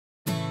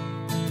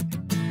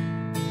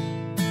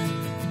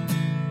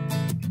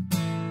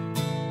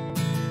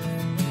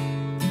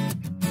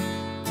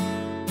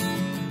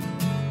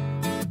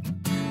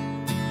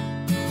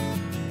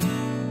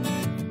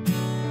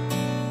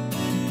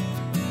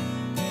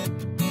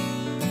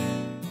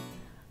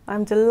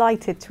I'm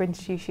delighted to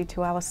introduce you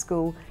to our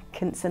school,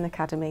 Kinson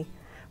Academy.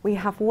 We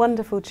have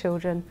wonderful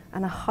children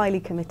and a highly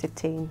committed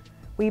team.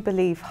 We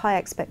believe high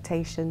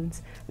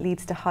expectations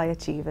leads to high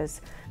achievers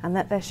and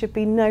that there should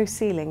be no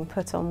ceiling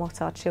put on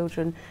what our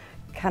children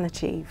can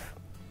achieve.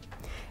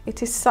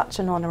 It is such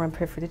an honour and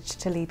privilege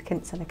to lead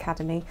Kinson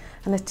Academy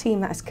and a team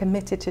that is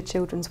committed to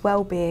children's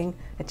well-being,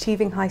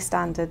 achieving high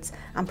standards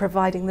and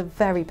providing the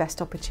very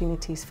best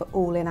opportunities for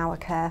all in our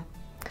care.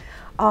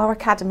 Our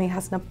academy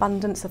has an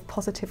abundance of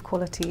positive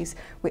qualities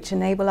which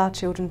enable our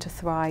children to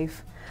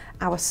thrive.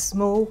 Our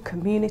small,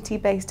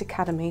 community-based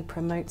academy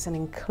promotes an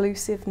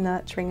inclusive,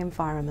 nurturing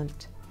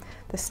environment.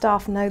 The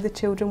staff know the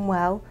children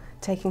well,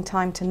 taking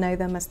time to know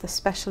them as the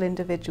special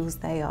individuals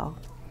they are.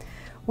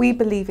 We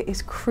believe it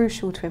is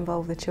crucial to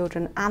involve the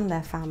children and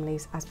their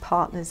families as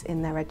partners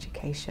in their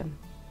education.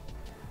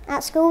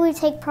 At school we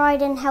take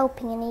pride in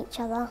helping in each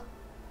other.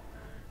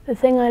 The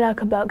thing I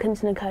like about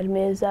Kinson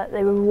Academy is that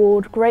they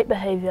reward great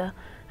behaviour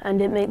and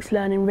it makes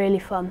learning really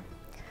fun.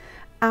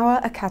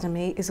 Our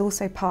academy is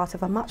also part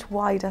of a much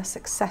wider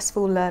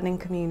successful learning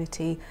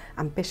community,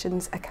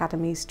 Ambitions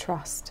Academies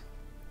Trust.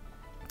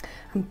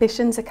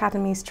 Ambitions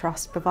Academies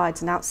Trust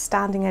provides an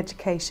outstanding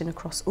education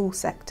across all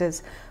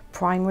sectors,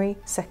 primary,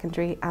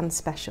 secondary and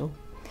special.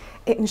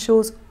 It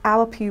ensures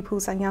our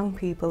pupils and young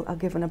people are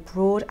given a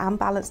broad and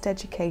balanced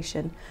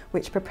education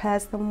which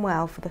prepares them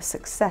well for the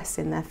success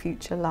in their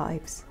future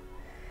lives.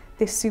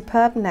 This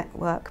superb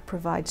network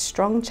provides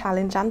strong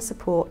challenge and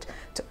support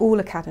to all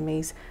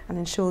academies and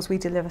ensures we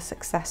deliver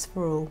success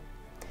for all.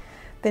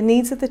 The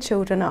needs of the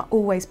children are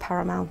always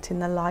paramount in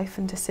the life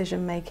and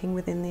decision making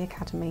within the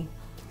academy.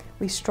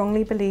 We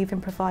strongly believe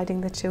in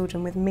providing the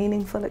children with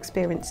meaningful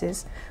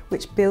experiences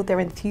which build their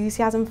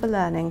enthusiasm for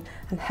learning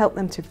and help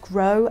them to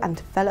grow and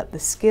develop the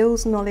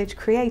skills, knowledge,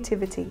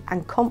 creativity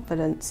and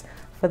confidence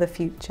for the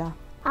future.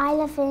 I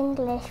love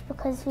English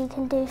because we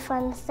can do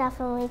fun stuff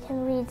and we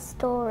can read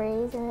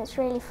stories and it's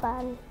really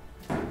fun.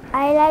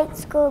 I like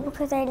school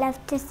because I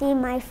love to see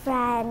my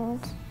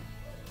friends.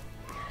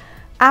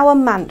 Our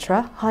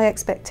mantra, high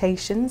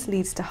expectations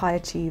leads to high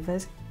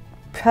achievers,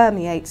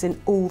 permeates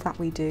in all that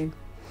we do.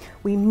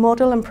 We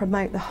model and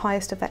promote the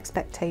highest of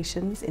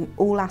expectations in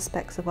all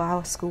aspects of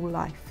our school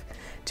life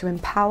to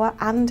empower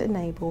and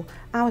enable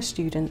our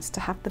students to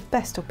have the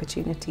best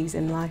opportunities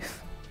in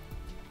life.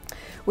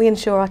 We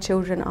ensure our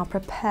children are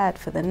prepared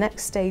for the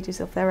next stages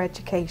of their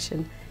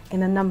education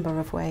in a number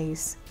of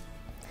ways.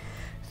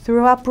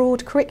 Through our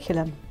broad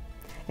curriculum,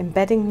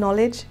 embedding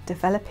knowledge,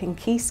 developing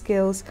key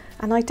skills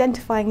and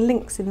identifying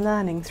links in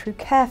learning through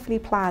carefully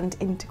planned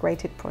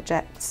integrated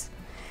projects.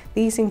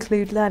 These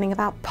include learning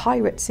about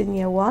pirates in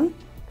Year 1,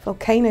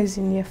 volcanoes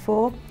in Year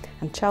 4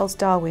 and Charles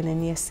Darwin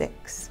in Year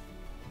 6.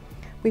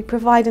 We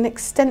provide an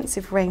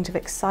extensive range of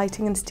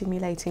exciting and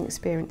stimulating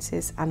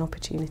experiences and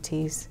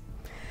opportunities.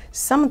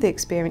 Some of the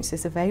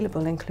experiences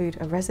available include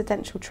a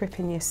residential trip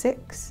in Year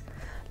 6,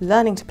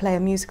 learning to play a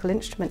musical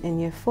instrument in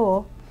Year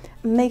 4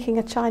 and making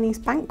a Chinese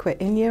banquet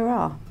in Year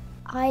R.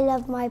 I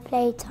love my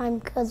playtime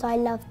because I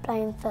love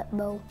playing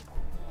football.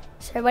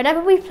 So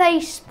whenever we play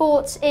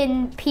sports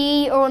in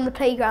PE or on the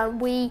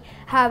playground, we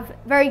have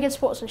very good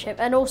sportsmanship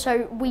and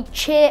also we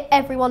cheer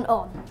everyone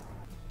on.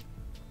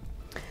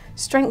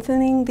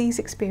 Strengthening these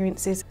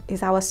experiences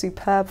is our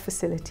superb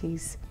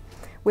facilities.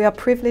 We are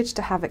privileged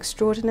to have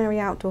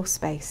extraordinary outdoor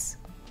space,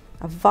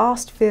 a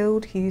vast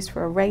field used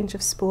for a range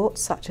of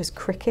sports such as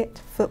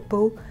cricket,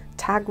 football,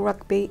 tag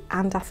rugby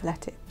and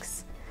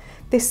athletics.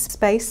 This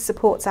space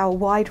supports our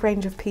wide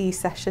range of PE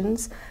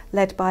sessions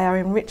led by our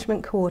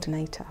enrichment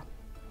coordinator.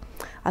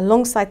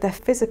 Alongside their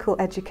physical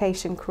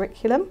education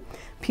curriculum,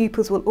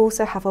 pupils will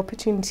also have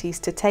opportunities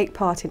to take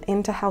part in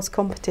inter-house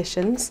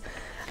competitions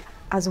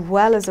as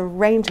well as a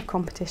range of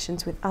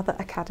competitions with other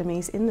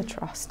academies in the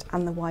Trust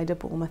and the wider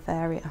Bournemouth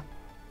area.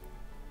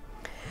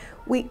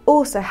 We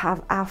also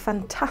have our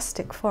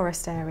fantastic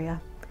forest area.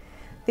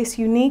 This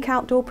unique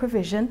outdoor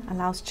provision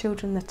allows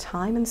children the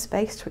time and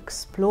space to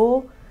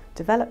explore,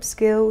 develop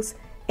skills,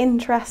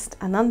 interest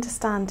and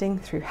understanding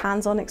through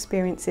hands-on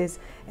experiences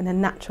in a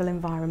natural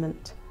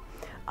environment.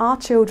 Our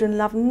children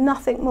love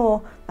nothing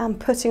more than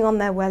putting on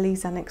their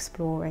wellies and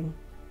exploring.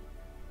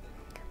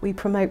 We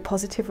promote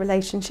positive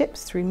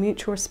relationships through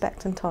mutual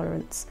respect and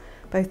tolerance,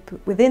 both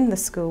within the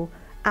school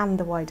and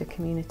the wider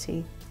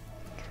community.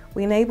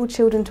 We enable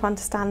children to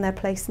understand their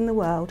place in the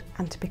world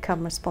and to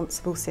become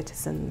responsible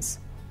citizens.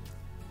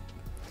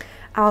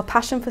 Our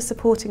passion for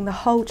supporting the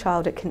whole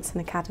child at Kinson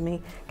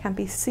Academy can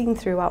be seen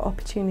through our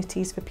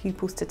opportunities for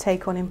pupils to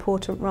take on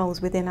important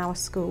roles within our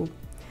school.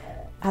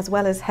 As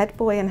well as head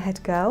boy and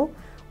head girl,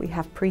 we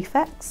have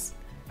prefects,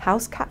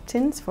 house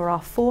captains for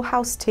our 4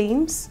 house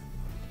teams,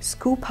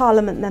 school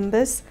parliament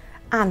members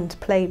and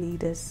play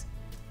leaders.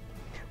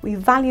 We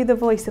value the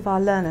voice of our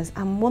learners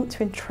and want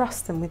to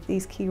entrust them with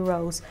these key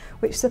roles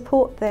which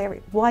support their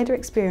wider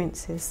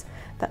experiences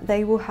that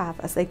they will have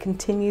as they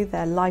continue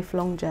their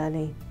lifelong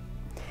journey.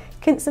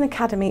 Kinson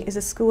Academy is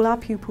a school our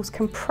pupils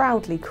can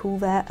proudly call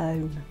their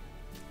own.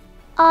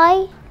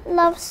 I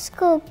love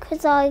school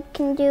because I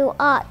can do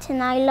art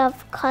and I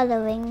love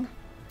colouring.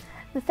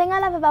 The thing I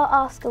love about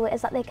our school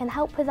is that they can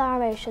help with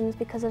our emotions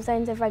because of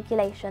zones of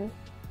regulation.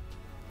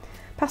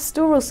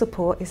 Pastoral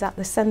support is at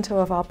the centre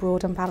of our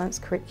broad and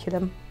balanced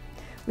curriculum.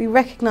 We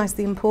recognise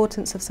the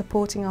importance of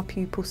supporting our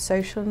pupils'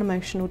 social and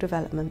emotional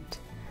development.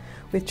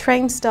 With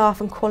trained staff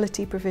and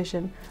quality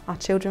provision, our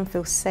children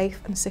feel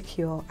safe and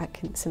secure at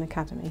Kinson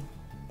Academy.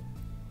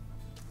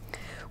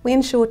 We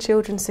ensure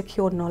children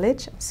secure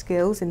knowledge and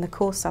skills in the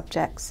core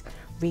subjects,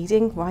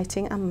 reading,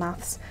 writing and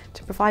maths,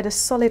 to provide a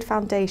solid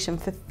foundation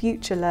for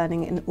future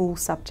learning in all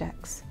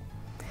subjects.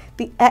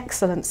 The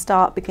excellent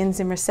start begins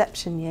in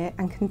reception year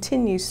and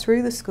continues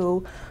through the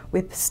school,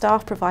 with the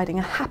staff providing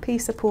a happy,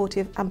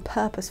 supportive and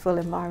purposeful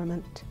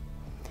environment.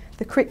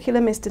 The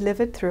curriculum is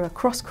delivered through a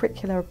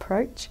cross-curricular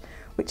approach,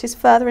 which is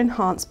further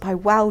enhanced by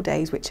WOW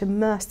days which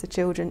immerse the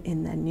children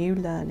in their new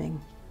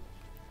learning.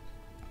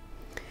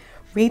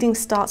 Reading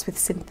starts with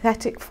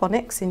synthetic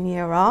phonics in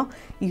Year R,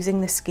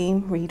 using the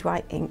scheme Read,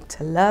 Write, Ink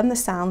to learn the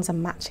sounds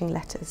and matching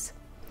letters.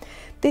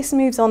 This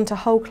moves on to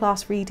whole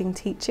class reading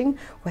teaching,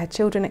 where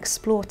children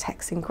explore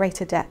texts in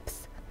greater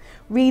depth.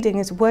 Reading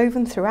is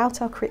woven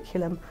throughout our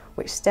curriculum,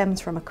 which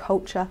stems from a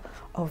culture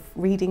of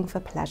reading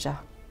for pleasure.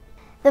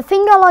 The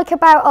thing I like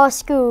about our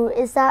school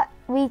is that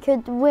we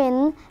could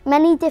win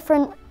many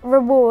different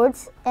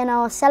rewards in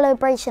our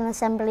celebration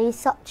assemblies,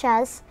 such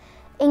as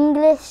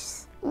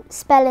English,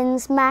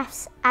 spellings,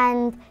 maths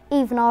and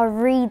even our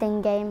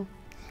reading game.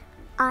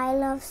 I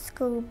love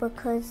school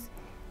because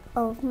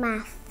of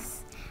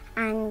maths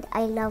and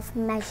I love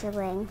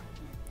measuring.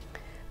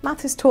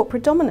 Math is taught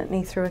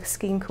predominantly through a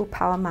scheme called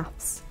Power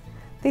Maths.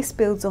 This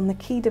builds on the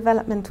key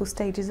developmental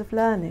stages of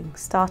learning,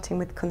 starting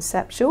with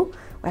conceptual,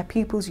 where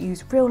pupils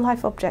use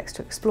real-life objects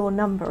to explore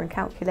number and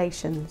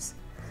calculations.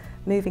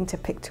 Moving to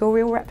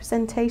pictorial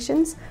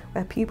representations,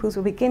 where pupils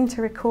will begin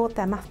to record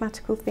their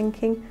mathematical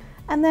thinking,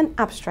 and then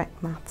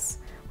abstract maths,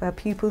 where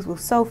pupils will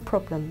solve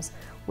problems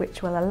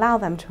which will allow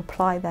them to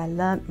apply their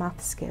learnt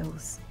math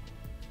skills.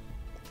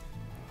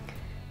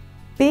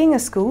 Being a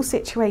school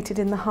situated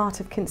in the heart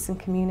of Kinson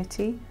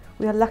community,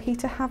 we are lucky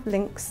to have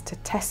links to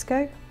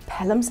Tesco,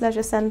 Pelham's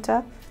Leisure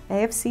Centre,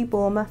 AFC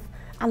Bournemouth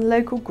and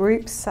local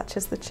groups such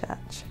as the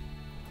church.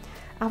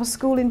 Our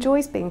school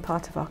enjoys being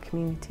part of our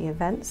community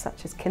events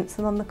such as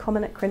Kinson on the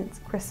Common at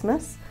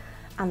Christmas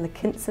and the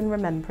Kinson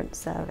Remembrance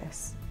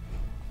Service.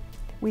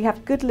 We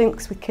have good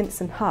links with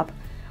Kinson Hub,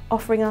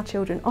 offering our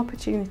children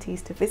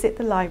opportunities to visit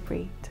the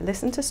library, to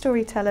listen to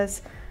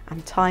storytellers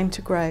and time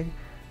to grow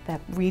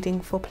their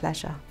reading for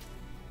pleasure.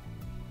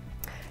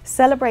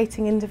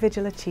 Celebrating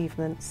individual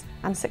achievements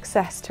and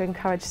success to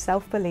encourage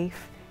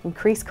self-belief,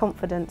 increase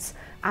confidence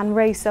and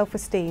raise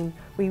self-esteem,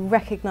 we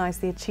recognise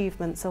the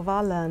achievements of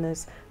our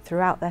learners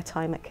throughout their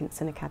time at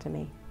Kinson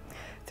Academy.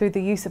 Through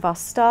the use of our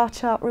star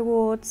chart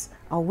rewards,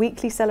 our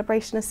weekly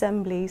celebration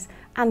assemblies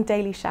and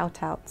daily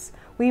shout-outs,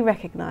 we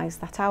recognise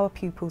that our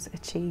pupils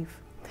achieve.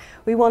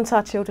 We want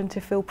our children to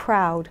feel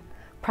proud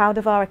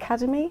of our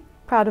academy,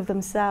 proud of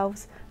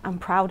themselves and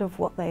proud of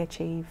what they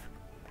achieve.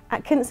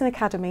 At Kinson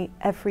Academy,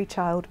 every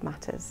child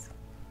matters.